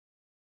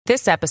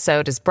This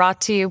episode is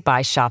brought to you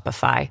by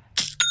Shopify.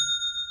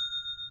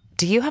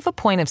 Do you have a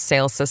point of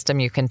sale system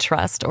you can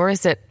trust, or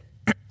is it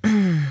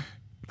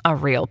a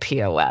real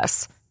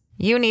POS?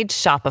 You need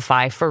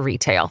Shopify for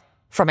retail.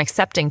 From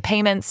accepting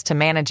payments to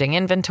managing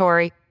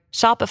inventory,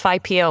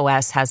 Shopify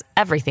POS has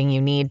everything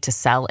you need to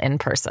sell in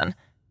person.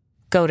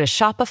 Go to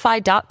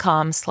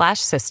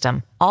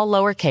shopify.com/system, all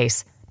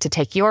lowercase, to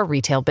take your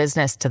retail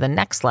business to the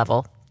next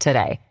level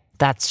today.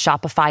 That's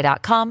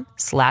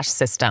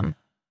shopify.com/system.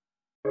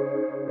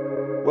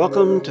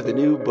 Welcome to the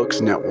New Books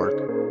Network.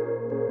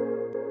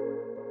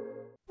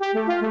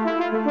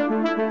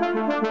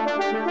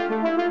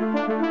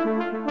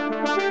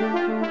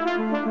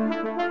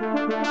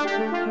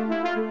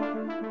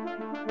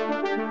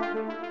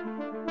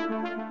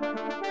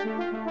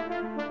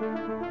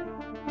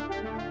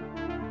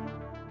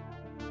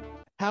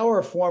 How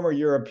are former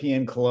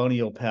European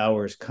colonial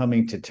powers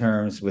coming to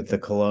terms with the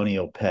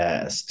colonial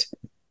past?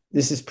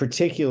 This is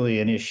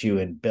particularly an issue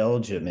in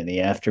Belgium in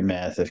the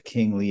aftermath of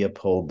King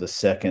Leopold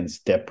II's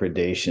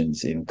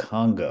depredations in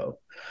Congo.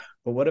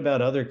 But what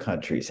about other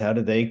countries? How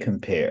do they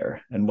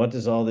compare? And what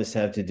does all this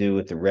have to do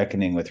with the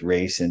reckoning with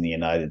race in the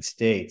United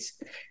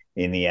States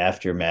in the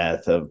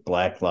aftermath of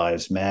Black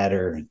Lives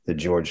Matter, the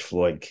George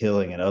Floyd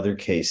killing, and other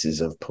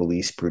cases of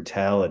police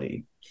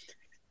brutality?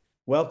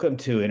 Welcome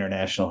to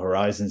International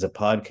Horizons, a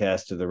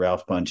podcast of the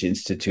Ralph Bunche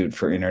Institute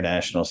for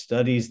International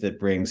Studies that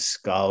brings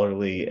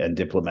scholarly and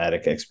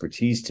diplomatic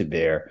expertise to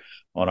bear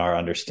on our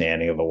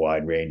understanding of a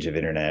wide range of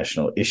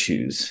international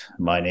issues.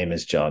 My name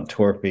is John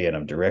Torpy, and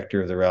I'm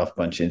director of the Ralph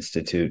Bunche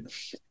Institute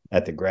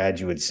at the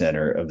Graduate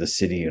Center of the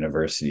City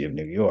University of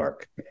New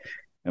York.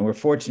 And we're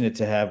fortunate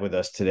to have with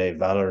us today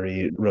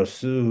Valérie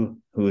Rousseau,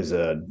 who is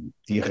a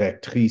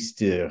Directrice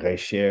de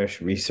Recherche,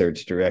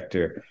 research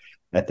director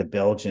at the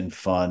Belgian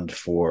Fund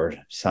for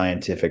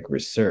Scientific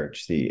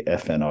Research, the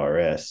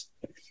FNRS.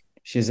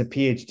 She has a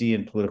PhD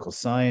in political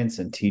science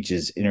and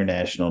teaches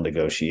international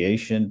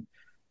negotiation,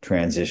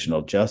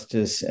 transitional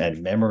justice,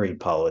 and memory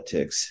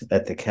politics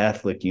at the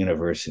Catholic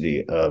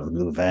University of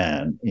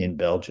Louvain in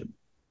Belgium.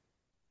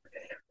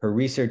 Her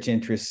research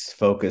interests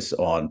focus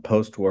on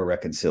post-war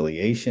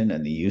reconciliation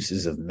and the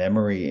uses of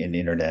memory in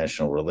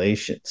international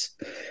relations.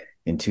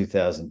 In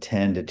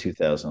 2010 to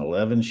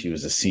 2011, she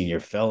was a senior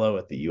fellow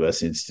at the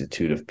U.S.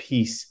 Institute of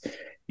Peace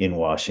in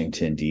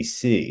Washington,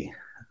 D.C.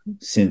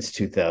 Since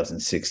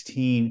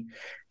 2016,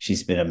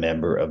 she's been a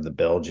member of the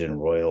Belgian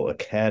Royal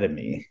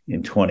Academy.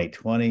 In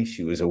 2020,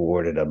 she was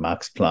awarded a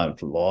Max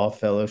Planck Law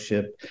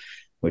Fellowship,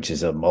 which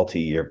is a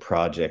multi-year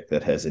project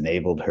that has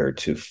enabled her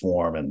to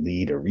form and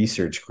lead a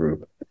research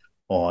group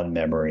on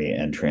memory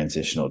and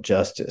transitional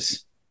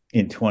justice.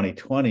 In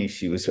 2020,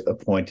 she was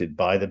appointed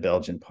by the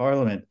Belgian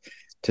Parliament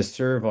to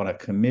serve on a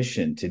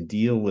commission to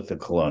deal with the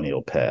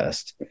colonial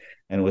past,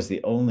 and was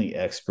the only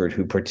expert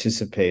who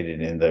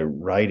participated in the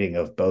writing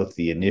of both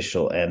the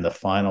initial and the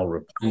final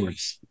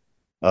reports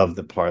of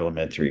the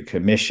Parliamentary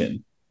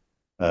Commission.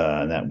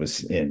 And that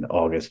was in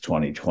August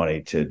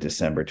 2020 to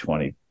December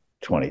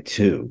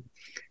 2022.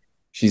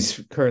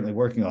 She's currently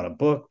working on a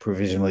book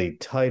provisionally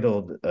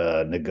titled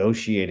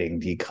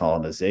Negotiating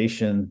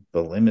Decolonization,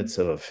 The Limits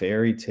of a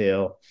Fairy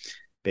Tale,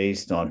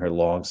 based on her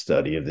long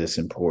study of this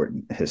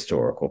important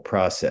historical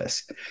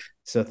process.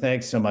 So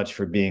thanks so much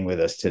for being with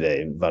us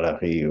today,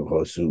 Valérie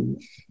Rousseau.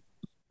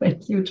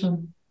 Thank you,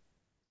 John.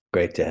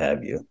 Great to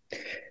have you.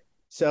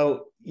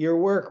 So your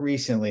work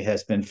recently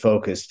has been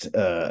focused,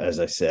 as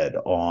I said,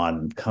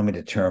 on coming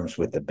to terms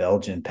with the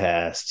Belgian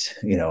past,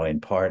 in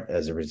part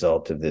as a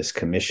result of this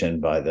commission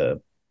by the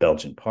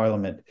Belgian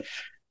Parliament.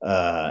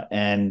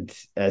 And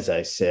as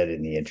I said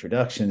in the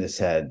introduction, this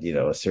had,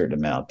 a certain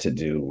amount to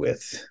do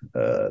with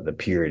the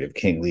period of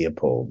King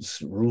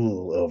Leopold's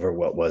rule over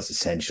what was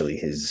essentially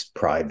his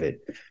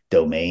private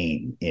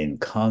domain in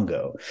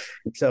Congo.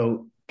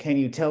 So can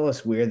you tell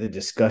us where the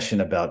discussion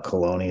about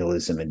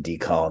colonialism and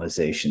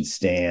decolonization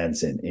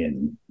stands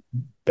in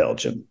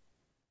Belgium?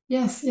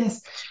 Yes.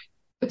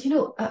 But,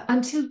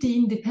 until the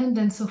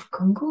independence of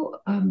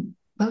Congo,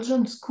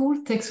 Belgian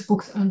school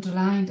textbooks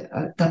underlined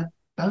that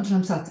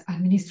Belgium's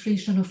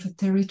administration of a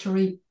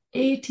territory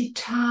 80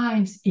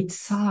 times its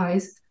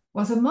size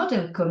was a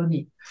model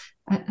colony.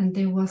 And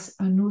there was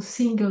no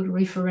single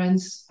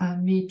reference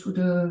made to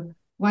the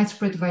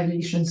widespread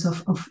violations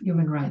of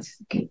human rights.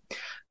 Okay.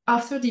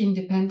 After the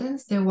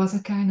independence, there was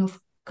a kind of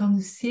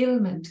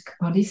concealment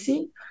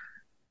policy.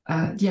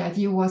 The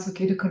idea was,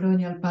 the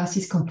colonial past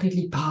is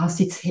completely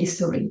past, it's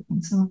history.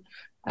 And so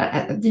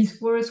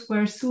these words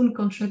were soon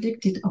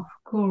contradicted, of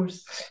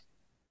course.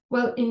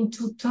 Well, in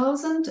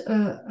 2000,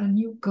 a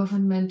new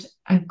government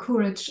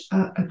encouraged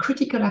a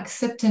critical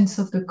acceptance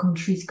of the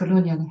country's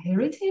colonial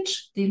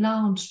heritage. They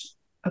launched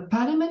a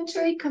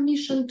parliamentary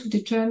commission to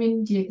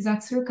determine the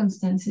exact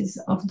circumstances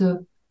of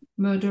the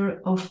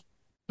murder of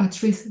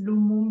Patrice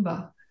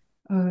Lumumba,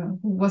 who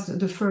was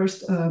the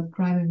first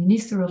prime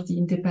minister of the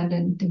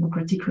Independent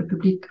Democratic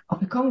Republic of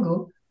the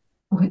Congo,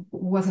 who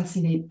was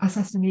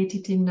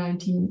assassinated in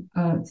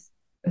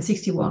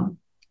 1961,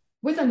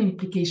 with an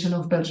implication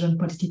of Belgian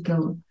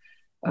political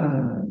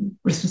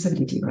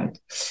responsibility, right?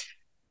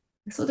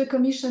 So the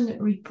Commission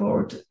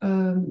report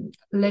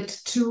led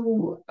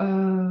to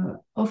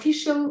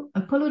official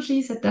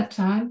apologies at that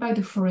time by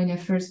the Foreign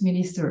Affairs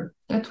Minister.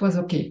 That was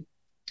okay.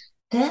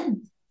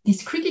 Then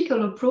this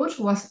critical approach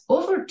was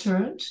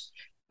overturned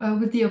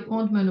with the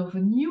appointment of a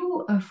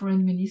new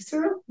Foreign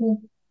Minister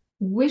who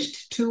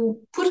wished to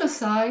put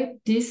aside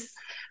this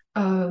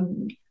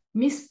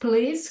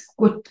misplaced,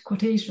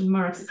 quotation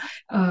marks,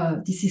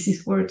 this is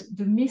his word,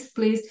 the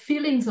misplaced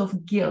feelings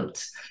of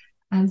guilt.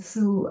 And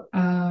so,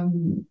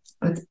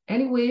 but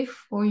anyway,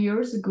 4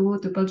 years ago,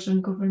 the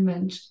Belgian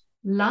government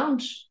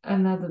launched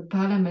another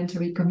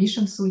parliamentary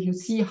commission. So you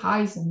see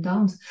highs and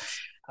downs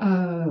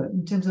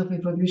in terms of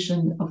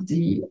evolution of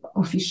the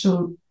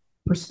official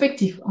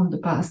perspective on the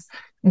past.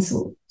 And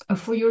so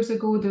 4 years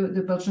ago,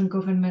 the Belgian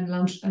government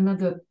launched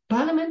another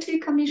parliamentary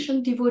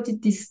commission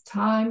devoted this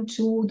time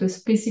to the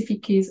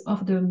specific case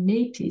of the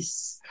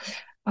Métis.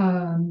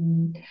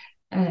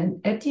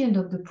 And at the end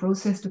of the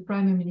process, the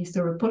Prime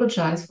Minister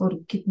apologized for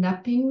the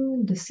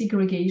kidnapping, the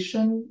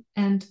segregation,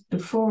 and the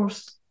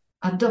forced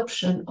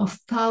adoption of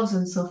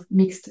thousands of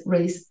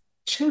mixed-race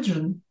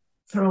children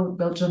throughout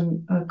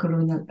Belgian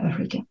colonial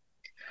Africa.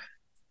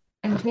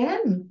 And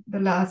then the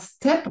last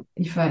step,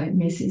 if I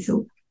may say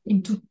so,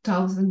 in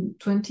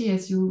 2020,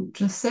 as you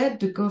just said,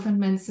 the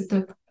government set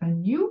up a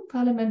new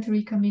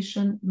parliamentary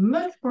commission,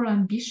 much more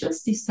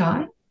ambitious this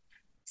time,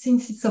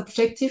 since its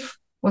objective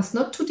was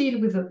not to deal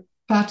with a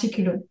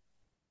particular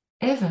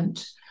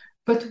event,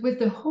 but with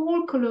the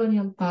whole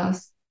colonial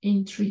past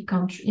in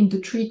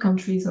the three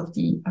countries of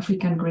the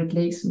African Great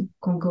Lakes,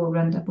 Congo,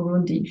 Rwanda,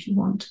 Burundi, if you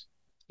want.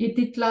 It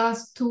did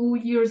last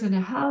 2.5 years,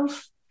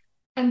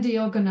 and they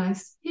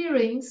organized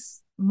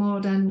hearings.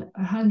 More than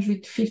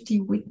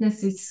 150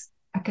 witnesses,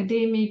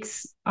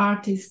 academics,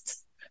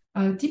 artists,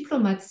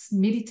 diplomats,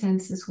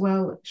 militants as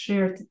well,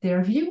 shared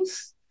their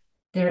views,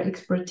 their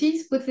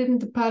expertise within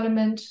the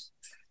parliament.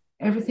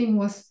 Everything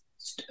was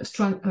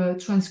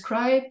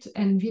transcribed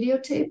and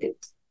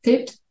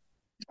videotaped.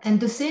 And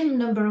the same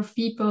number of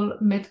people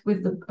met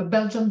with a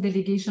Belgian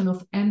delegation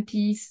of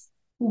MPs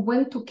who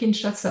went to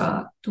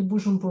Kinshasa, to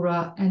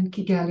Bujumbura and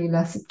Kigali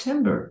last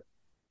September.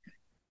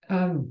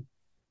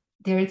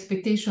 Their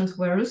expectations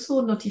were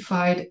also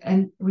notified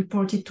and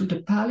reported to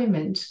the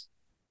parliament.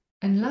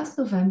 And last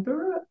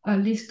November, a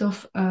list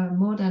of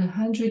more than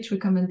 100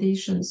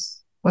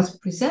 recommendations was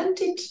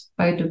presented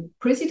by the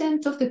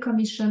president of the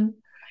commission.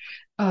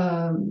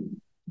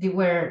 They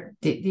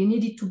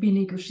needed to be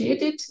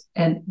negotiated,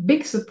 and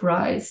big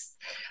surprise,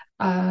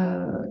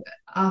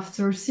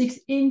 after 6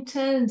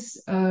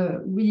 intense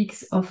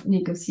weeks of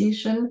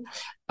negotiation,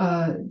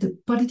 the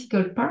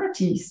political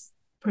parties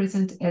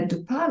present at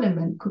the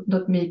parliament could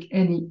not make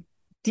any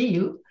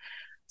deal.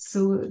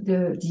 So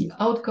the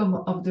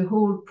outcome of the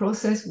whole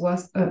process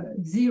was a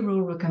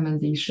 0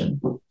 recommendation,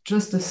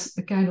 just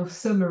a kind of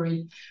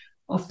summary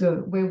of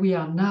where we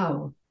are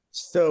now.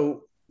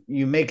 So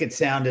you make it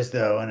sound as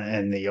though,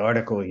 and the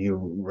article you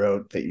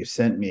wrote that you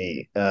sent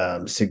me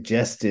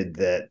suggested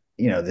that,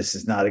 this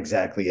is not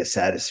exactly a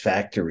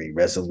satisfactory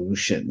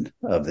resolution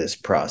of this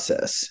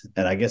process.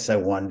 And I guess I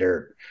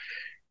wonder,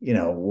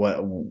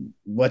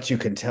 what you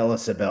can tell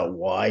us about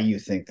why you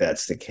think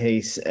that's the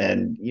case.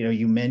 And,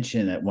 you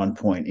mentioned at one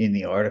point in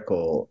the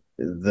article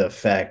the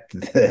fact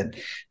that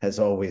has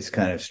always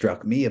kind of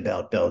struck me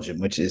about Belgium,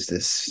 which is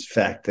this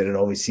fact that it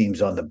always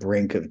seems on the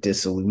brink of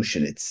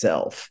dissolution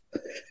itself.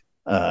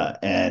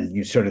 And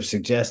you sort of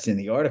suggest in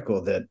the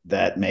article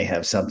that may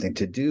have something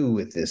to do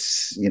with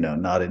this,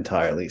 not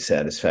entirely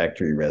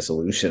satisfactory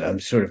resolution. I'm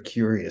sort of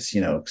curious,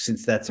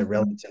 since that's a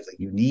relatively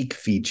unique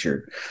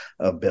feature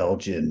of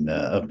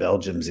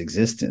Belgium's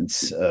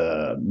existence,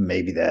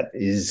 maybe that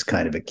is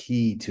kind of a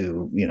key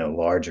to,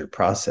 larger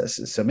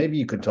processes. So maybe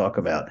you could talk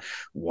about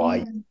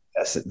why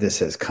this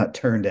has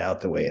turned out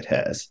the way it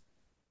has.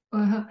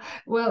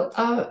 Well,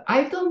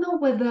 I don't know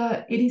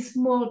whether it is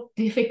more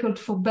difficult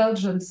for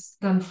Belgians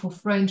than for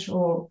French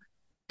or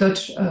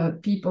Dutch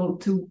people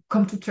to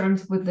come to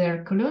terms with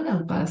their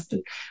colonial past.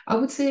 I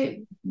would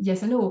say,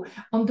 yes and no.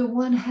 On the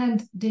one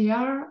hand, there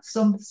are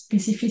some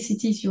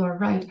specificities, you are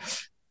right,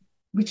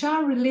 which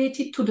are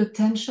related to the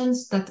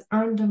tensions that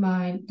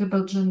undermine the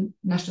Belgian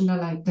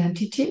national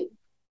identity,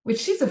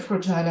 which is a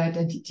fragile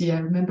identity.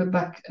 I remember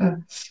back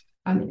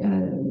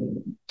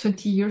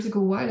 20 years ago,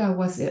 while I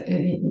was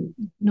 10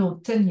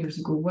 years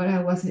ago, while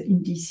I was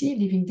in DC,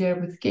 living there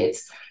with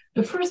kids,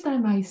 the first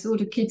time I saw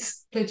the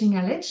kids pledging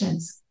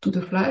allegiance to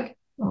the flag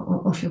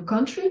of your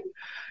country,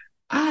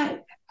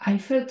 I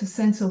felt a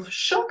sense of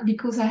shock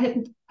because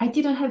I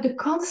didn't have the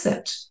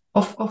concept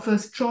of a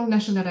strong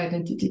national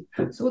identity.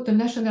 So the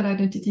national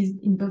identity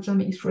in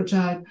Belgium is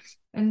fragile,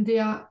 and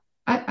there are,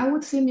 I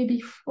would say, maybe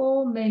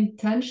 4 main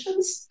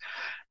tensions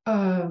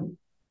that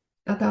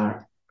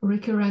are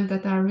recurrent,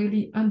 that are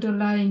really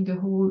underlying the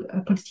whole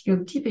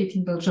political debate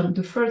in Belgium.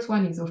 The first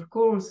one is, of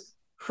course,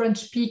 French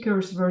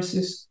speakers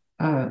versus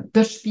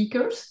Dutch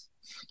speakers.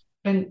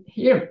 And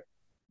here,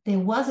 there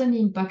was an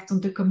impact on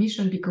the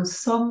Commission because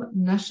some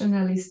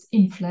nationalists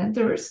in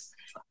Flanders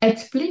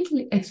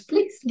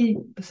explicitly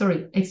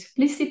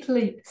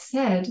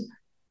said,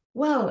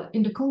 well,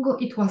 in the Congo,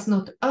 it was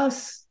not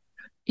us.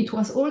 It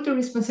was all the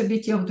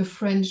responsibility of the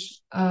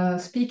French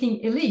speaking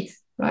elite,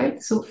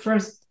 right? So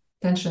first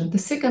tension. The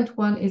second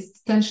one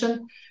is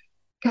tension,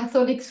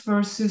 Catholics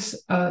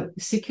versus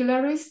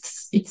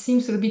secularists. It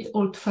seems a bit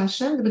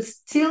old-fashioned, but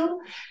still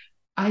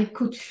I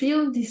could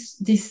feel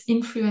this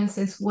influence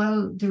as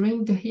well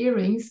during the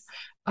hearings.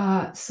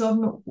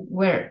 Some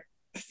were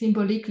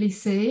symbolically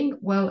saying,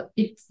 well,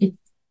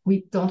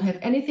 we don't have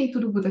anything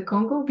to do with the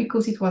Congo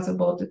because it was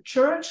about the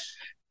church,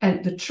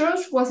 and the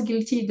church was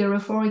guilty,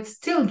 therefore it's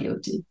still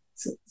guilty.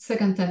 So,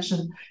 second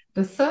tension.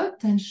 The third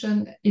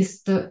tension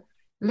is the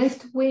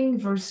left-wing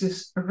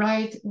versus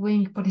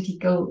right-wing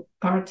political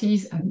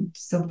parties, and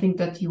something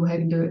that you have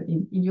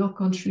in your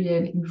country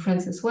and in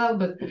France as well.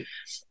 But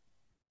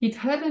it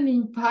had an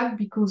impact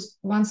because,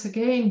 once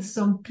again,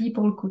 some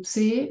people could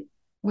say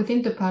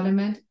within the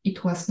parliament,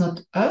 it was not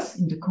us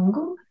in the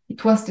Congo,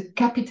 it was the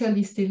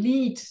capitalist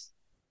elite.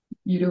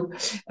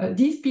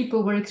 These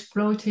people were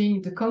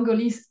exploiting the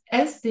Congolese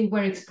as they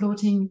were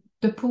exploiting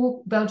the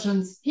poor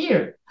Belgians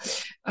here.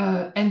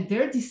 And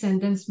their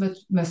descendants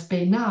must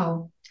pay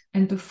now.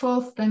 And the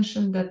fourth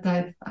tension that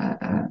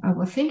I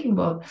was thinking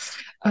about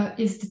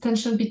is the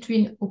tension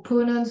between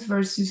opponents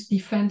versus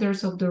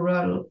defenders of the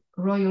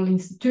royal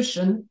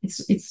institution.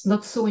 It's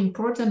not so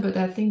important, but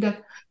I think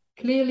that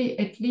clearly,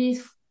 at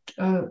least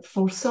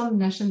for some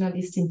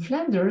nationalists in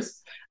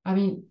Flanders, I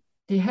mean,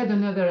 they had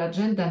another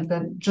agenda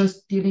than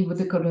just dealing with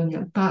the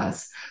colonial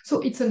past.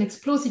 So it's an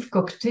explosive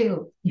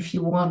cocktail, if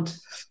you want.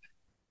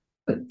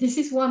 But this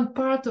is one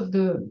part of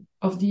the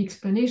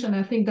explanation.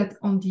 I think that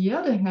on the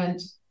other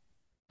hand,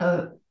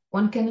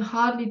 one can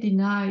hardly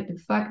deny the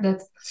fact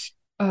that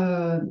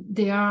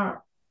they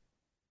are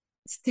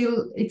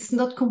still, it's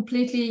not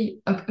completely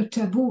a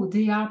taboo.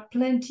 There are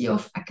plenty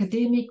of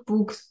academic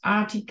books,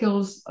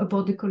 articles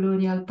about the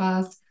colonial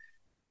past,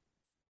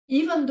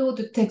 even though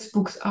the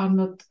textbooks are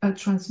not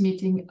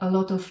transmitting a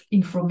lot of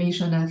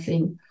information, I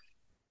think.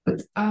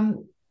 But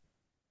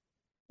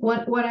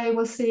what I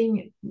was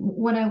saying,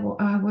 what I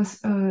was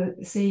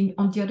saying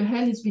on the other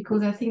hand, is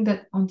because I think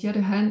that on the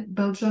other hand,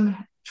 Belgium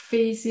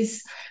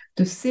faces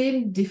the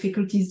same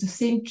difficulties, the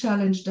same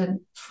challenge that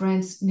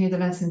France,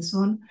 Netherlands, and so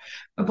on,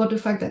 about the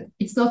fact that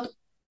it's not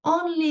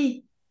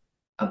only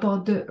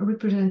about the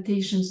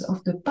representations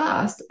of the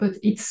past, but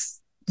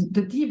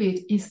the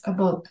debate is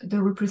about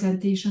the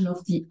representation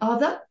of the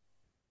other.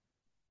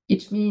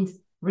 It means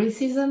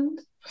racism,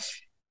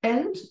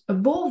 and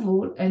above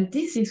all, and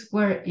this is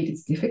where it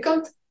is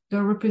difficult,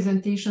 the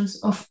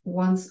representations of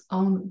one's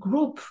own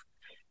group.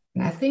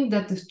 And I think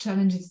that the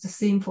challenge is the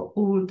same for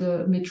all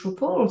the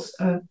metropoles.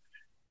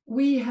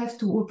 We have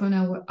to open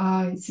our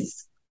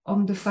eyes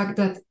on the fact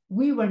that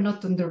we were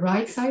not on the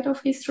right side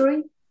of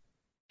history.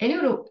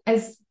 And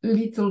as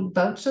little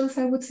Belgians,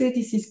 I would say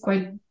this is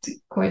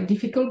quite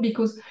difficult,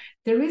 because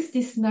there is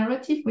this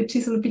narrative, which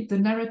is a little bit the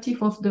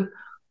narrative of the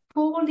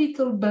poor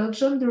little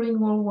Belgium during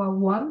World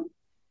War I,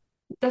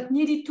 that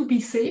needed to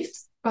be saved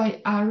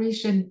by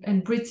Irish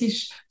and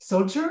British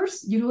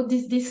soldiers.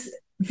 This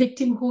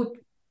victimhood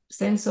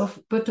sense of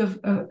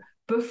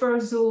buffer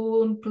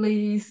zone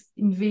place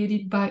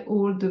invaded by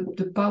all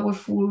the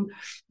powerful,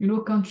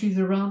 countries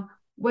around.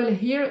 Well,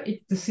 here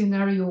the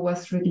scenario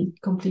was really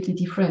completely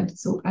different.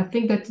 So I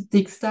think that it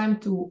takes time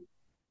to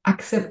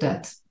accept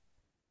that.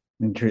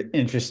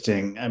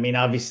 Interesting. I mean,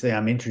 obviously,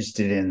 I'm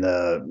interested in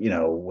the,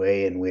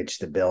 way in which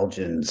the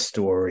Belgian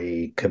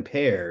story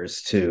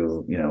compares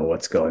to,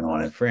 what's going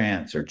on in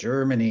France or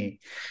Germany,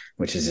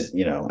 which is,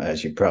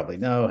 as you probably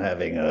know,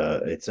 having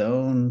its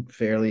own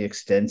fairly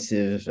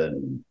extensive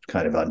and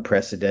kind of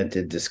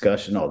unprecedented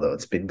discussion, although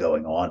it's been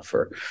going on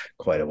for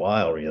quite a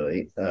while,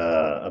 really,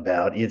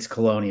 about its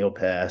colonial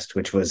past,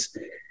 which was,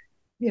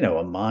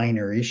 a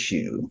minor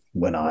issue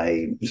when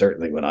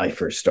I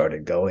first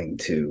started going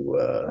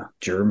to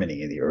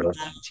Germany in the early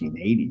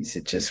 1980s.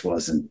 It just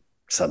wasn't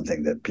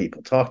something that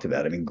people talked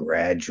about. I mean,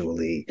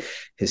 gradually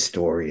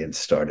historians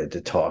started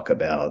to talk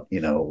about,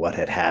 what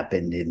had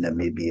happened in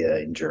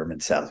Namibia, in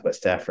German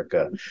Southwest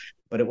Africa,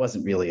 but it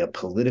wasn't really a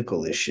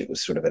political issue. It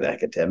was sort of an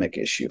academic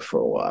issue for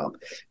a while.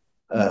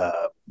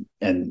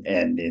 And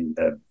in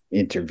the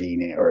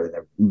intervening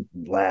or the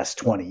last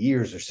 20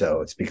 years or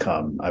so, it's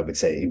become, I would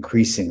say,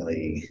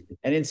 increasingly,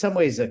 and in some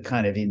ways, a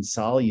kind of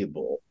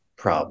insoluble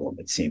problem,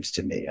 it seems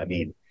to me. I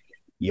mean,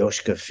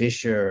 Joschka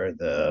Fischer,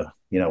 the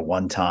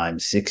one-time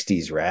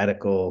 60s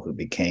radical who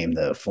became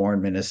the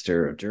foreign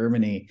minister of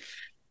Germany,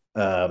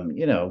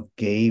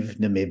 gave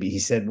Namibia, he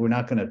said, we're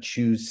not going to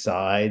choose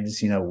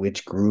sides,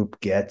 which group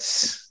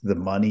gets the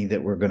money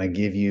that we're going to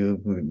give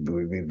you.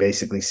 We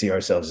basically see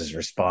ourselves as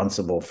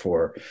responsible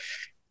for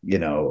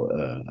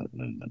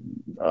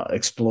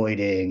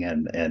exploiting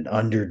and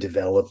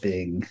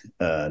underdeveloping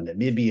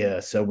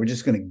Namibia. So we're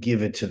just going to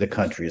give it to the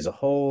country as a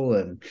whole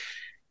and,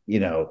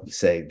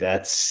 say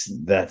that's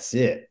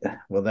it.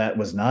 Well, that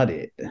was not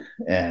it.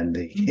 And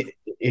the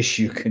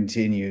issue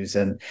continues.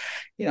 And,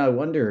 I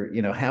wonder,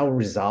 how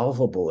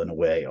resolvable in a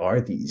way are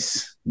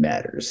these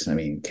matters? I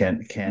mean,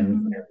 can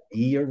there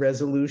be a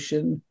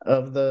resolution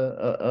of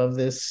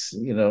this,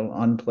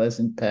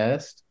 unpleasant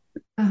past?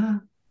 Uh-huh.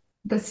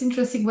 That's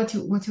interesting what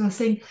you are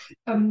saying.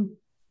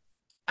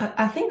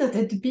 I think that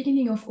at the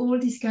beginning of all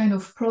these kind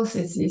of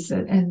processes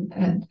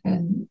and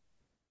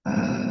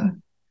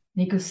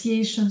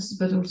negotiations,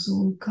 but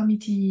also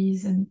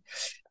committees, and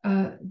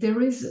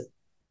there is,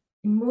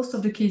 in most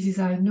of the cases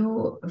I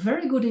know,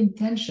 very good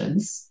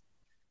intentions,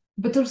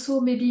 but also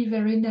maybe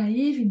very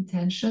naive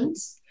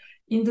intentions,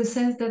 in the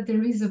sense that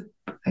there is a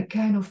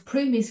kind of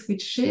premise,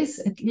 which is,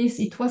 at least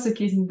it was the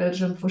case in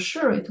Belgium for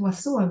sure, it was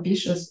so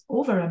ambitious,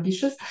 over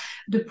ambitious.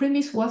 The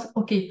premise was,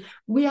 okay,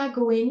 we are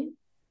going,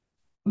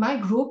 my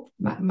group,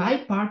 my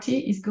party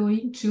is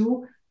going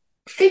to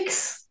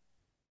fix,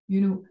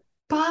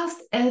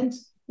 past and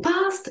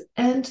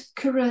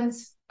current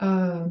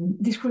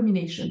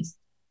discriminations.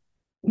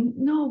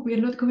 No,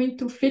 we're not going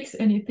to fix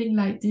anything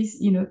like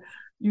this, in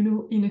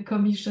a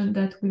commission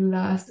that will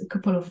last a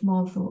couple of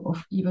months or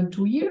even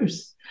 2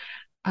 years.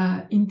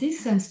 In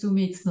this sense, to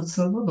me, it's not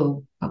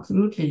solvable.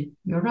 Absolutely,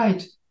 you're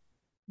right.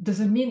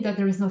 Doesn't mean that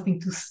there is nothing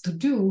to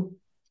do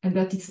and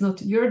that it's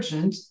not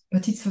urgent,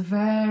 but it's a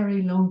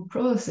very long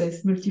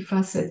process,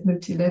 multifaceted,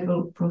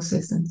 multi-level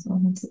process, and so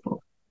on and so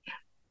forth.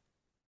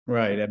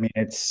 Right. I mean,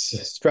 it's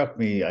struck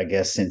me, I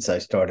guess, since I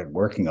started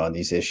working on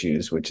these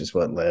issues, which is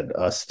what led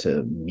us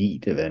to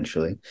meet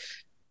eventually,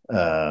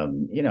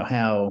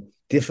 how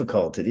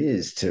difficult it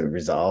is to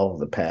resolve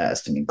the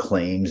past. I mean,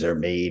 claims are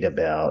made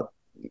about,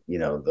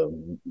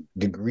 the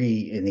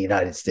degree in the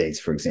United States,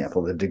 for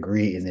example, the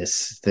degree in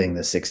this thing, the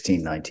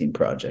 1619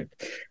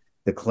 Project.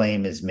 The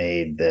claim is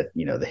made that,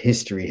 the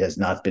history has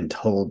not been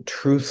told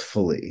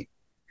truthfully,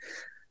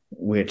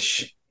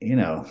 which,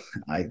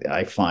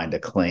 I find a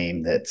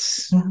claim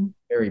that's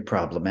very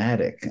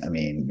problematic. I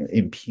mean,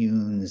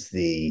 impugns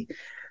the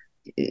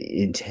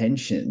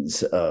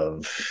intentions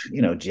of,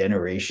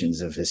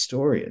 generations of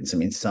historians. I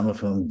mean, some of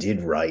whom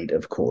did write,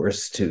 of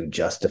course, to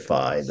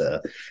justify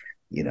the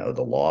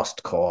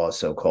lost cause,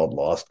 so-called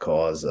lost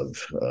cause of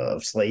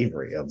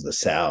slavery, of the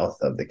South,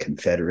 of the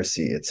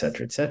Confederacy, et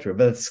cetera, et cetera.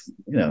 But it's,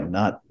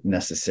 not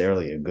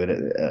necessarily a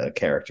good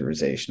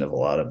characterization of a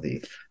lot of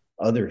the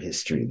other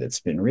history that's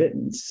been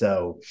written.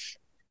 So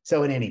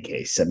in any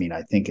case, I mean,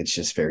 I think it's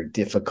just very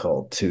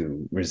difficult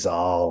to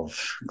resolve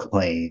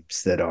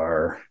claims that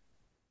are,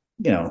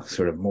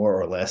 sort of more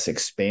or less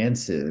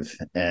expansive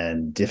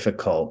and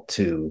difficult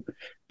to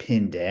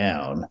pin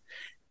down.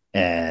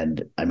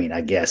 And I mean,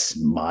 I guess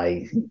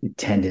my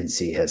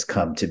tendency has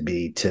come to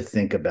be to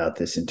think about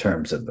this in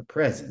terms of the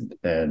present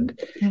and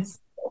yes.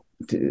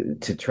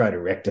 to try to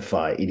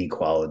rectify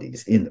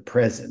inequalities in the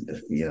present,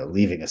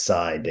 leaving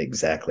aside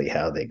exactly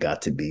how they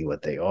got to be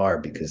what they are,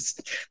 because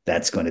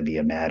that's going to be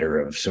a matter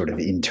of sort of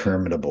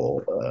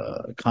interminable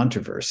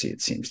controversy,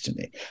 it seems to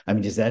me. I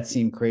mean, does that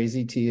seem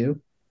crazy to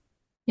you?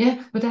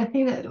 Yeah, but I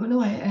think that,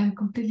 no, I am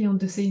completely on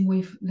the same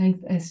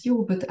wavelength as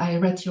you, but I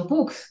read your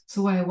books,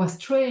 so I was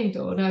trained,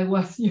 or I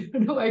was,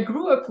 I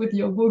grew up with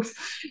your books.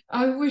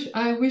 I wish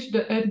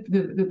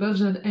the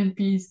Belgian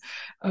MPs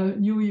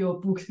knew your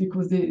books,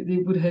 because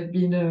they would have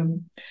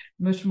been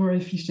much more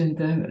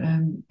efficient,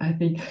 I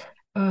think.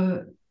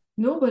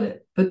 No,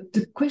 but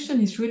the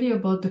question is really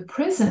about the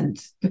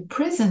present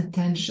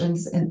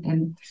tensions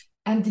and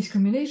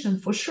discrimination,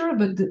 for sure.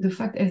 But the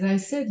fact, as I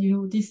said,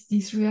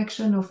 this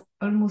reaction of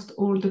almost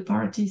all the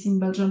parties in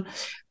Belgium,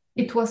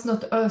 it was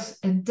not us,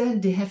 and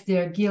then they have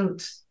their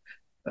guilt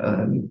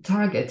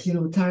targeted,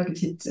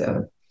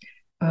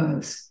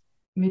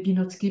 maybe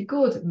not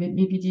scapegoat,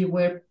 maybe they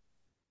were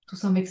to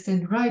some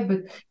extent right,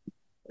 but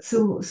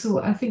so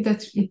I think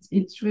that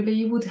it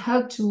really would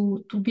help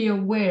to be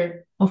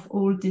aware of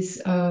all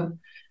these other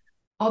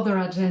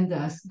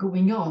agendas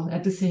going on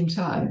at the same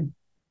time.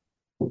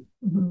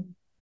 Mm-hmm.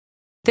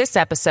 This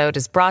episode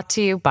is brought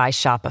to you by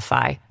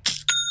Shopify.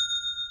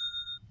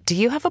 Do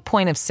you have a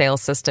point of sale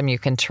system you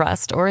can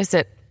trust, or is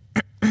it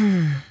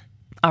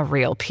a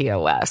real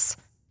POS?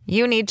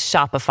 You need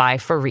Shopify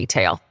for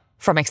retail.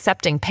 From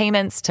accepting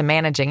payments to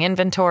managing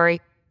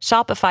inventory,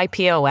 Shopify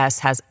POS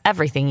has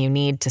everything you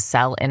need to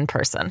sell in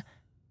person.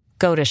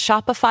 Go to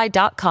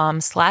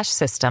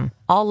shopify.com/system,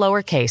 all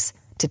lowercase,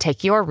 to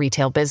take your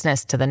retail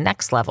business to the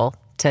next level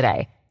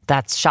today.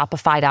 That's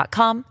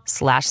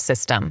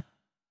shopify.com/system.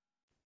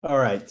 All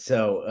right.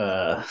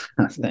 So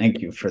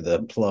thank you for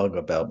the plug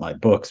about my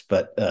books.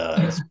 But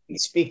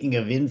speaking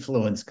of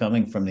influence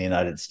coming from the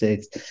United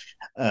States,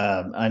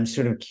 I'm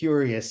sort of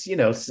curious,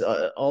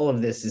 all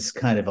of this is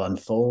kind of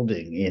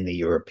unfolding in the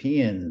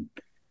European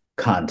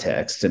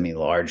context. I mean,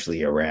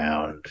 largely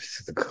around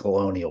the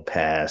colonial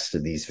past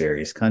of these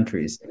various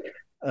countries.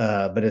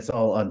 But it's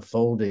all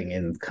unfolding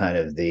in kind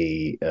of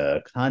the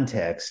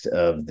context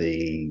of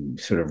the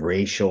sort of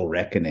racial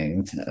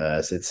reckoning,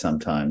 as it's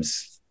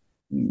sometimes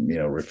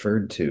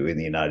referred to in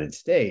the United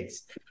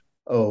States,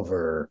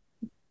 over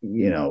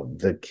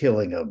the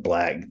killing of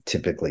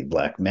typically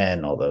black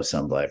men, although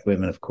some black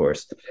women, of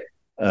course,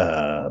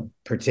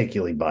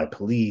 particularly by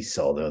police,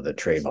 although the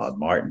Trayvon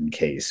Martin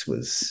case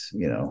was,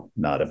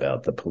 not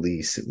about the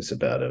police. It was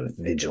about a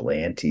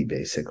vigilante,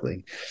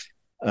 basically.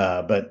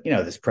 But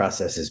this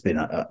process has been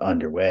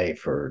underway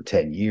for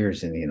 10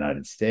 years in the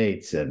United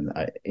States, and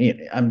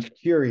I'm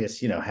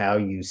curious, how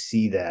you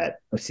see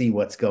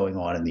what's going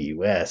on in the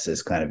U.S.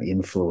 as kind of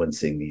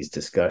influencing these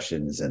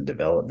discussions and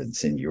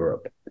developments in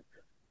Europe.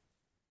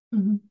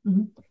 Mm-hmm,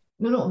 mm-hmm.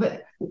 No,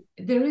 but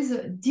there is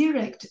a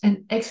direct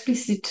and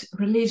explicit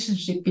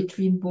relationship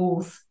between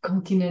both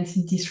continents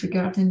in this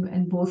regard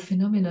and both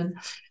phenomenon.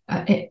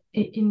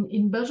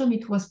 In Belgium,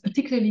 it was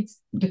particularly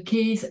the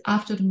case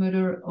after the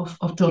murder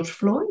of George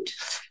Floyd.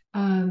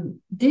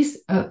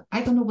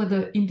 I don't know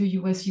whether in the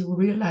US you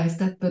realize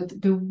that,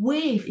 but the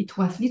wave, it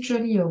was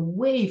literally a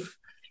wave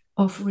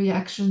of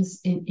reactions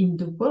in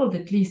the world,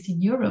 at least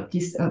in Europe,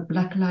 this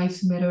Black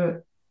Lives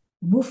Matter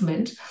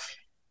movement.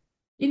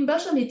 In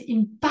Belgium, it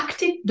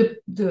impacted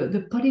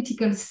the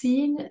political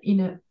scene in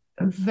a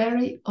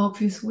very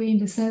obvious way, in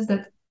the sense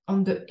that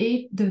on the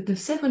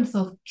 7th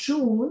of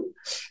June,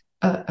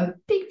 a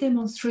big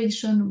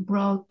demonstration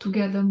brought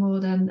together more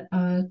than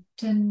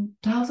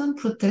 10,000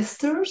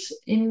 protesters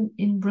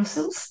in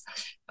Brussels.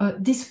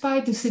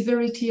 Despite the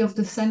severity of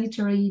the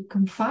sanitary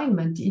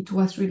confinement, it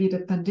was really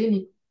the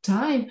pandemic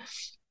time,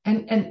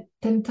 and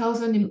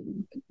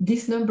 10,000,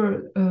 this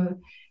number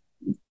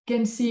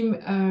can seem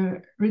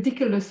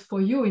ridiculous for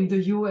you in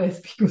the US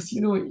because,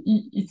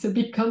 it's a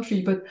big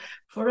country. But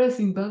for us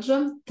in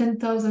Belgium,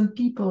 10,000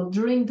 people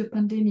during the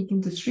pandemic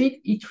in the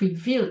street, it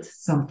revealed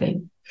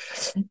something.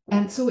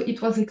 And so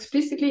it was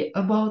explicitly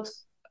about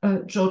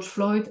George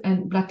Floyd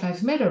and Black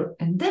Lives Matter.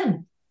 And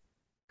then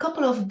a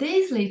couple of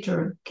days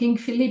later, King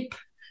Philip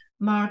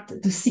marked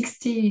the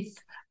 60th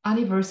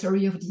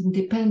anniversary of the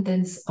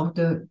independence of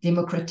the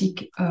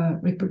Democratic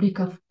Republic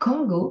of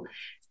Congo,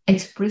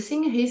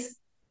 expressing his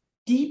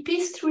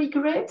deepest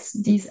regrets,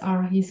 these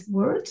are his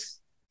words,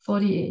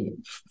 for the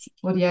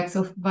acts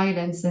of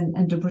violence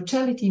and the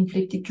brutality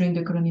inflicted during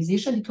the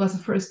colonization. It was the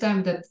first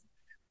time that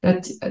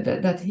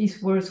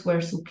his words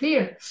were so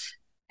clear.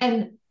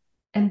 And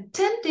 10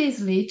 days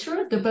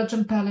later, the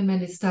Belgian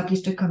parliament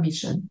established a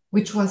commission,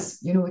 which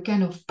was, a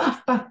kind of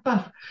puff, puff,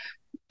 puff.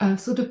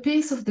 So the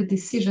pace of the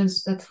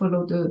decisions that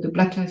followed the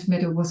Black Lives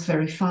Matter was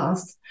very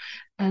fast.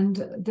 And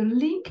the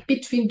link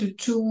between the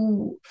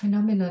two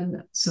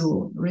phenomena,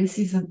 so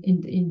racism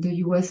in the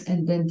US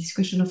and then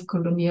discussion of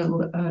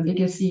colonial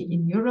legacy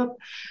in Europe,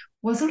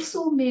 was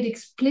also made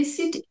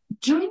explicit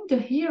during the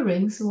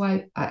hearings. So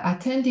I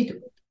attended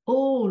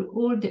all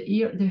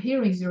the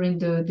hearings during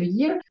the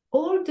year,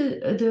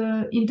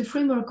 in the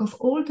framework of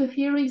all the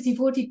hearings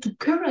devoted to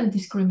current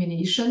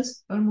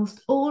discriminations,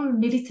 almost all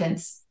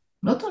militants,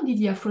 not only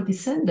the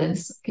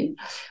Afro-descendants,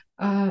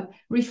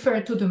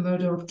 refer to the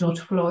murder of George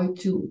Floyd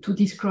to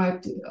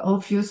describe the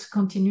obvious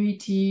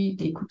continuity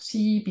they could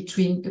see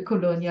between the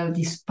colonial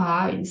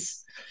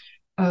despise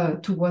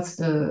towards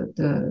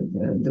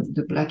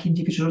the Black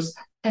individuals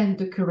and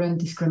the current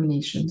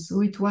discrimination.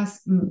 So it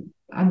was, the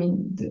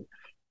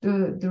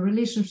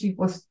relationship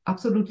was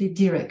absolutely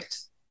direct.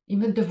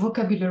 Even the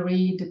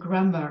vocabulary, the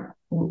grammar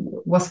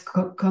was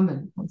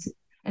common.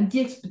 And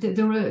the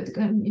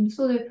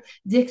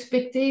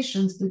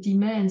expectations, the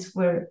demands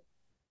were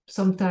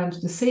sometimes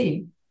the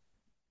same,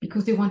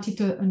 because they wanted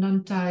an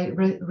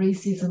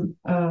anti-racism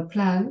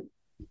plan.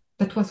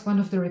 That was one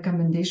of the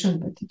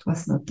recommendations, but it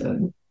was not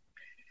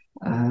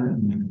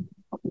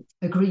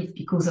agreed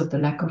because of the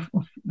lack of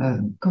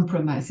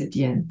compromise at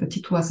the end. But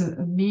it was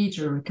a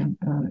major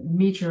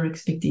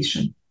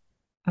expectation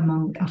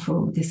among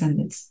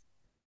Afro-descendants.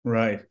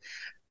 Right.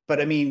 But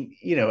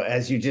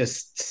as you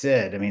just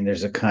said,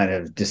 there's a kind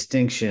of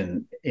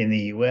distinction in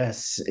the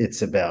U.S.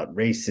 It's about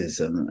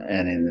racism,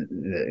 and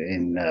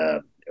in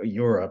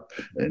Europe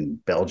and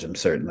Belgium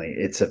certainly,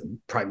 it's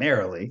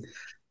primarily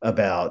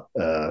about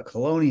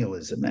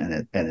colonialism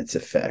and its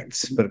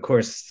effects. But of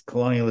course,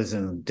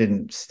 colonialism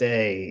didn't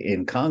stay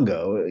in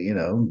Congo.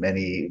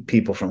 Many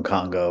people from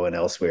Congo and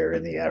elsewhere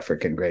in the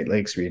African Great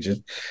Lakes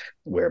region,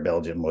 where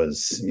Belgium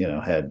was,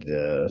 had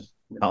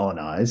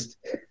colonized,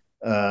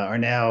 are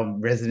now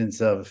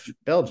residents of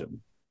Belgium,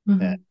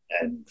 mm-hmm.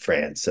 and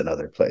France and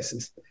other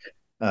places.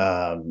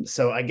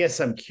 So I guess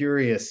I'm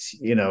curious,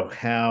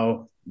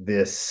 how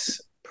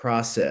this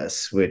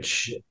process,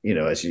 which,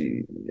 as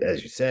you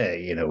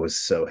say, was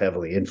so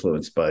heavily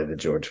influenced by the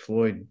George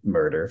Floyd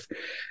murder,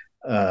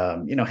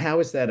 how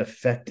is that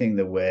affecting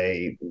the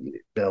way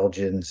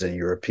Belgians and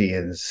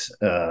Europeans,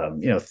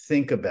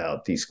 think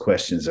about these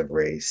questions of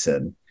race?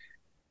 And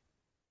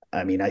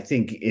I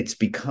think it's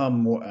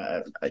become more,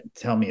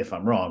 tell me if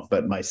I'm wrong,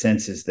 but my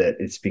sense is that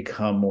it's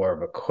become more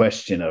of a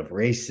question of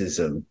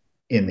racism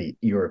in the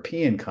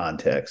European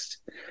context.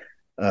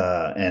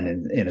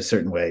 And in a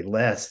certain way,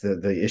 less.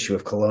 The issue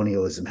of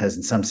colonialism has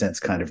in some sense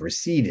kind of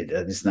receded.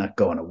 It's not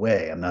going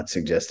away. I'm not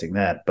suggesting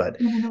that. But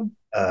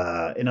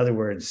in other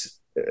words,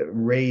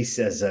 race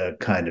as a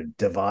kind of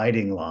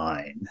dividing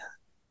line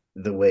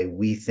the way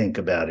we think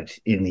about it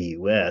in the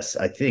US,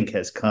 I think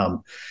has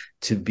come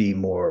to be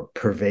more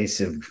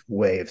pervasive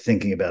way of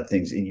thinking about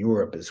things in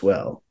Europe as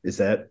well. Is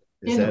that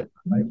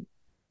right?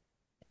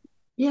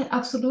 Yeah,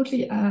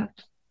 absolutely.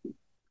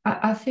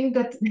 I think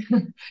that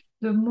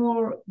the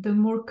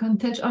more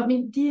content, I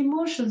mean, the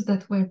emotions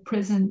that were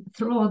present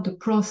throughout the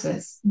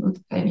process,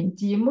 I mean,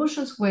 the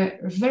emotions were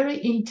very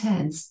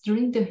intense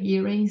during the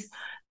hearings,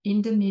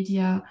 in the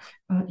media,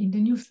 in the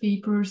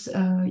newspapers,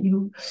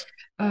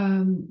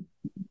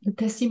 the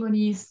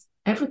testimonies,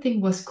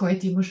 everything was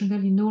quite emotional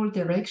in all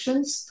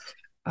directions.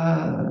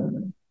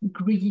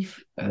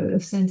 Grief, a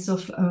sense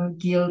of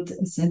guilt,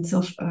 a sense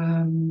of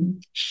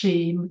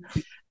shame,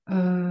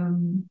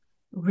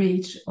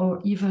 rage,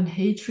 or even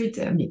hatred.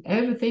 I mean,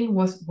 everything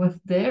was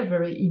there,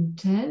 very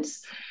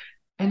intense.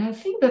 And I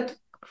think that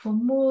for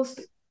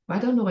most, I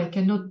don't know, I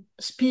cannot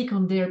speak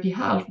on their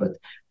behalf, but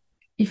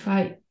if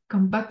I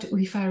come back to,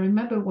 if I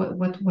remember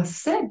what was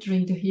said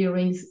during the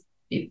hearings,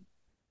 it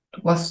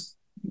was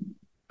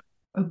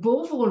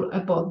above all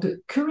about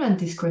the current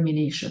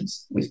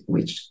discriminations,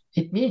 which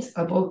it means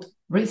about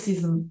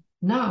racism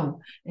now.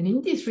 And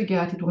in this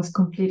regard, it was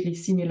completely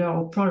similar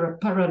or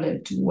parallel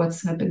to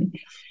what's happening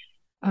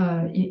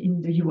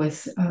in the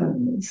US.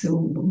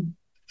 So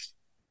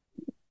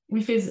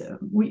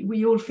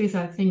we all face,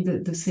 I think,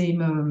 the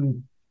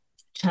same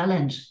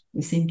challenge,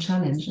 and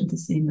the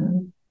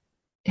same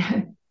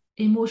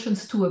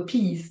emotions to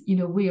appease in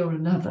a way or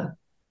another.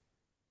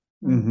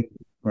 Mm-hmm.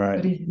 Right.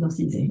 But it's not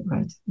easy,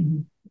 right?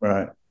 Mm-hmm.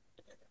 Right.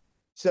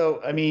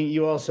 So, I mean,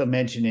 you also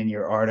mentioned in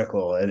your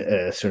article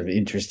a sort of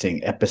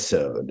interesting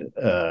episode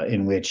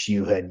in which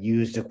you had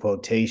used a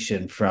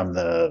quotation from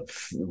the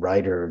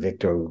writer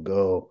Victor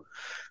Hugo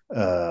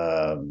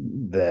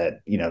that,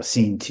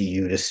 seemed to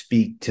you to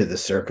speak to the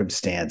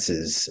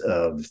circumstances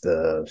of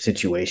the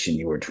situation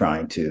you were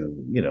trying to,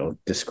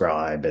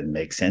 describe and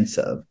make sense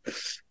of.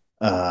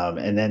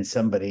 And then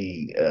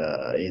somebody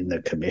in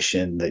the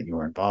commission that you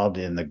were involved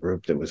in, the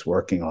group that was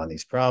working on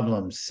these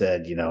problems,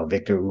 said,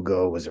 Victor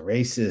Hugo was a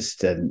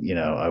racist, and,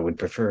 I would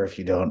prefer if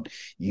you don't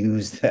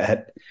use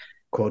that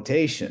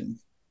quotation.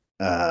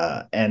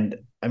 And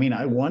I mean,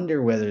 I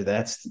wonder whether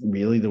that's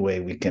really the way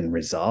we can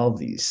resolve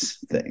these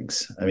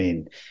things. I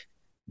mean,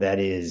 that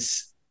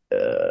is,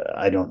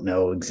 I don't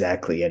know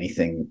exactly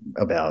anything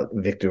about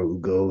Victor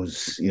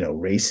Hugo's,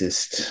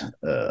 racist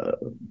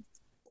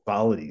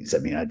qualities. I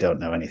mean, I don't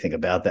know anything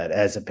about that,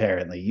 as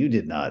apparently you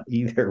did not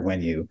either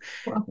when you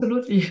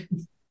absolutely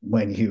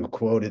when you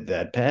quoted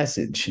that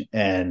passage.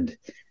 And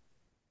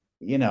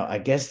I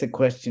guess the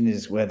question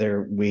is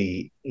whether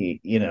we,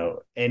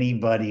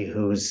 anybody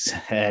who's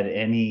had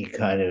any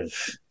kind of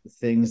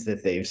things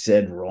that they've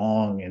said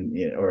wrong and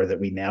or that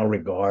we now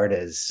regard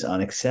as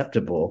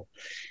unacceptable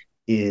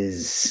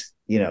is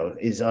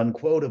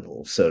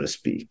unquotable, so to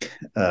speak,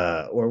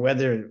 or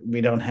whether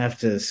we don't have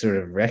to sort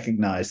of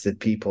recognize that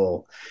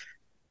people,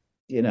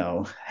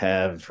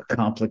 have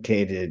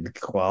complicated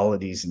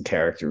qualities and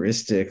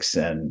characteristics,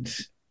 and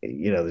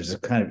there's a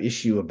kind of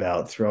issue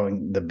about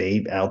throwing the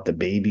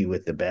baby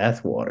with the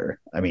bathwater.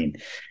 I mean,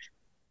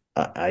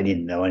 I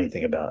didn't know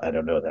anything about, I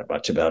don't know that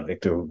much about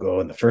Victor Hugo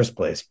in the first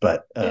place,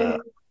 but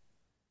sort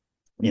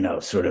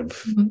of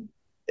mm-hmm.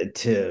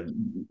 to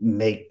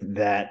make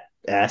that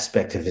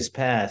aspect of his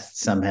past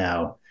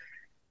somehow,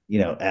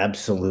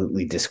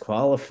 absolutely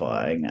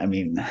disqualifying. I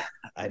mean,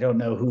 I don't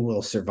know who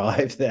will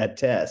survive that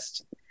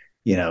test,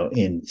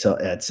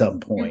 at some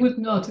point. We would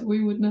not.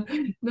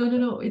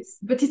 No. It's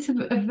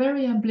a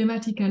very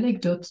emblematic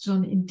anecdote,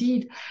 John,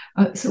 indeed.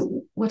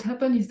 So what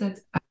happened is that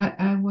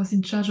I was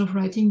in charge of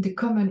writing the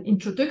common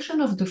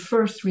introduction of the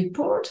first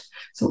report.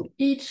 So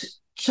each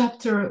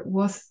chapter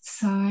was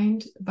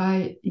signed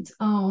by its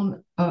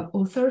own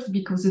authors,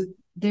 because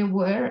there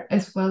were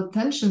as well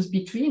tensions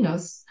between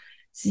us,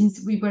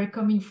 since we were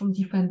coming from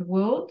different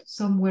worlds.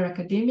 Some were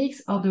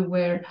academics, others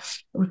were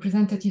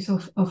representatives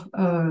of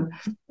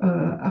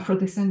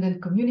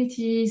Afro-descendant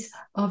communities,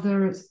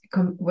 others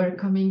were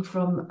coming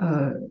from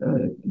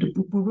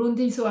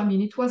Burundi. So, I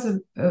mean, it was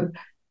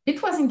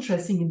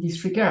interesting in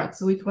this regard.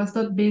 So it was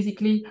not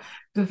basically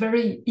the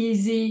very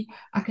easy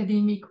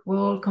academic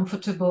world,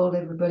 comfortable,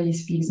 everybody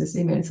speaks the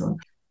same and so on.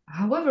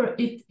 However,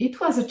 it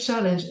was a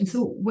challenge. And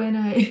so when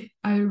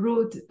I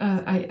wrote,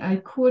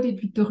 I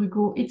quoted Victor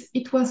Hugo,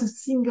 it was a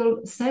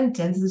single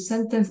sentence. The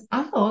sentence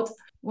I thought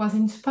was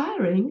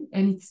inspiring,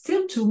 and it's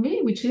still to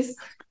me, which is,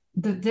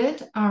 the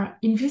dead are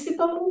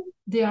invisible,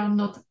 they are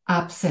not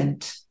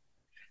absent.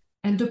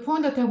 And the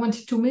point that I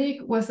wanted to make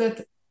was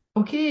that,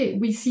 okay,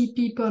 we see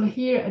people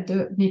here at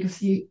the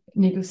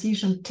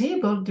negotiation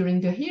table during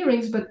the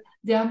hearings, but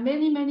there are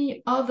many,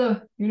 many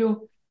other,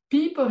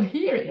 people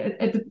here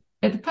at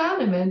the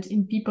parliament,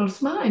 in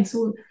people's minds.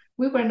 So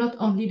we were not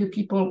only the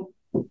people,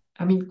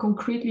 I mean,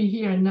 concretely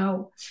here and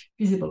now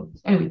visible.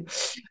 Anyway,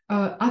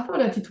 I thought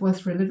that it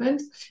was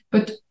relevant,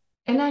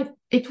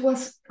 it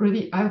was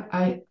really,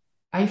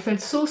 I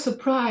felt so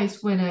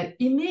surprised when I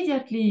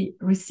immediately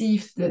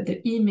received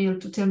the email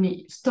to tell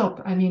me,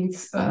 stop, I mean,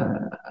 it's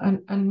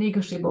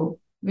unnegotiable.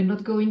 we're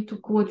not going to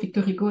quote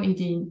Victor Hugo in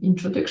the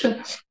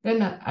introduction.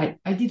 Then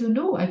I didn't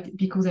know,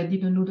 because I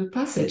didn't know the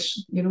passage,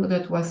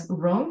 that was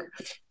wrong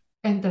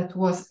and that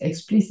was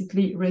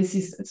explicitly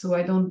racist. So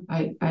I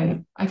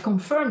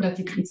confirm that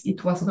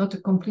it was not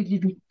a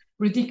completely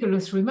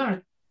ridiculous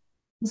remark.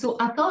 So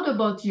I thought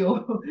about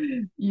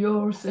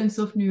your sense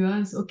of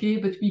nuance, okay,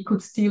 but we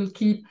could still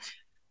keep.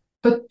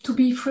 But to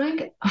be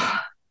frank,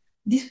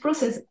 this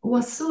process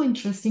was so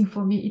interesting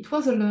for me. It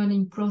was a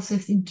learning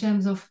process in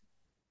terms of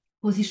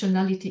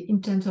positionality,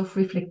 in terms of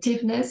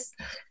reflectiveness,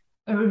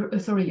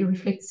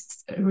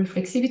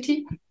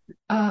 reflexivity.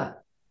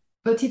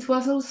 But it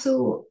was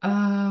also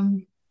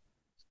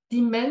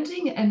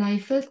demanding, and I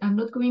felt I'm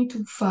not going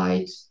to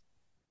fight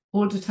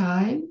all the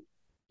time.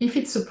 If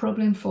it's a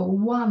problem for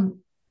 1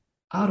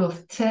 out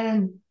of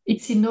 10,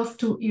 it's enough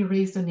to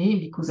erase the name,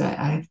 because I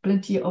have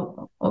plenty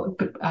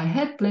I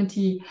had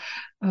plenty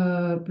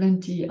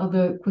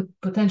other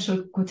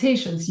potential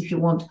quotations, if you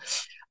want.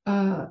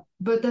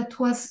 But that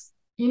was,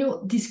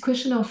 this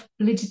question of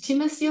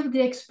legitimacy of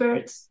the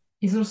experts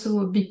is also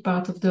a big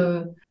part of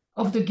the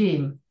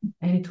game,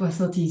 and it was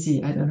not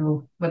easy. I don't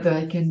know whether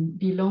I can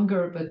be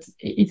longer, but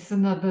it's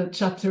another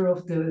chapter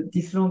of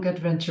this long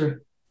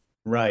adventure.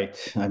 Right.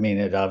 I mean,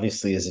 it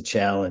obviously is a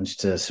challenge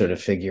to sort of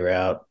figure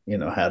out,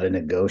 how to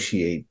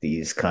negotiate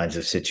these kinds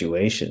of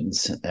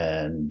situations.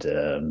 And,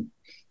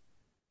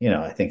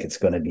 I think it's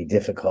going to be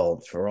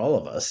difficult for all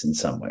of us in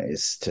some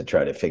ways to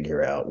try to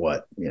figure out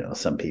what,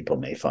 some people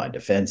may find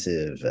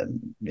offensive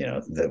and,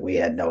 that we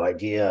had no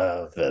idea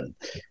of. And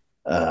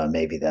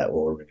maybe that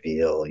will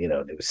reveal,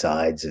 new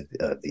sides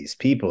of these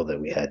people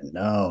that we hadn't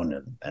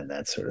known and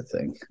that sort of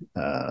thing.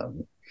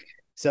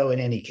 So in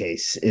any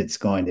case, it's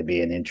going to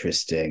be an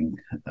interesting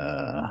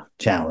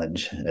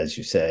challenge, as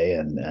you say.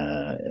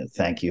 And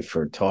thank you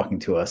for talking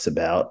to us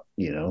about,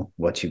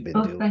 what you've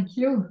been doing. Thank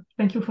you.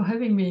 Thank you for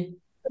having me.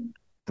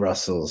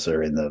 Brussels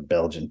or in the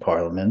Belgian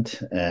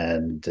Parliament.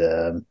 And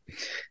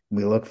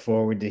we look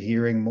forward to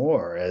hearing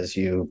more as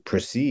you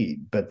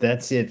proceed. But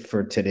that's it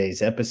for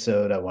today's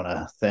episode. I want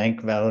to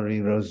thank Valerie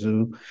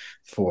Rozoux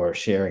for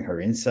sharing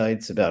her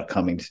insights about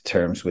coming to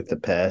terms with the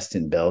past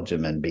in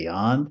Belgium and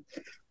beyond.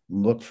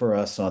 Look for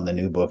us on the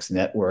New Books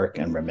Network,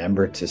 and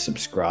remember to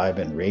subscribe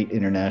and rate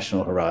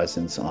International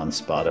Horizons on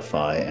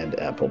Spotify and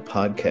Apple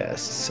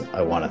Podcasts.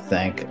 I want to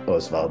thank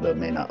Osvaldo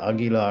Mena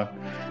Aguilar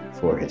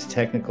for his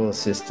technical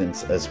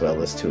assistance, as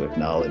well as to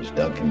acknowledge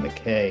Duncan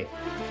McKay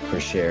for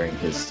sharing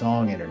his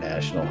song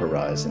International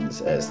Horizons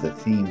as the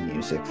theme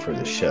music for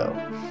the show.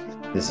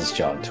 This is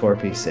John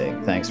Torpy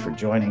saying thanks for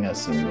joining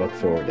us, and we look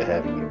forward to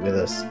having you with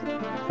us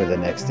for the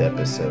next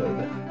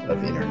episode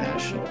of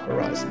International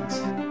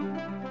Horizons.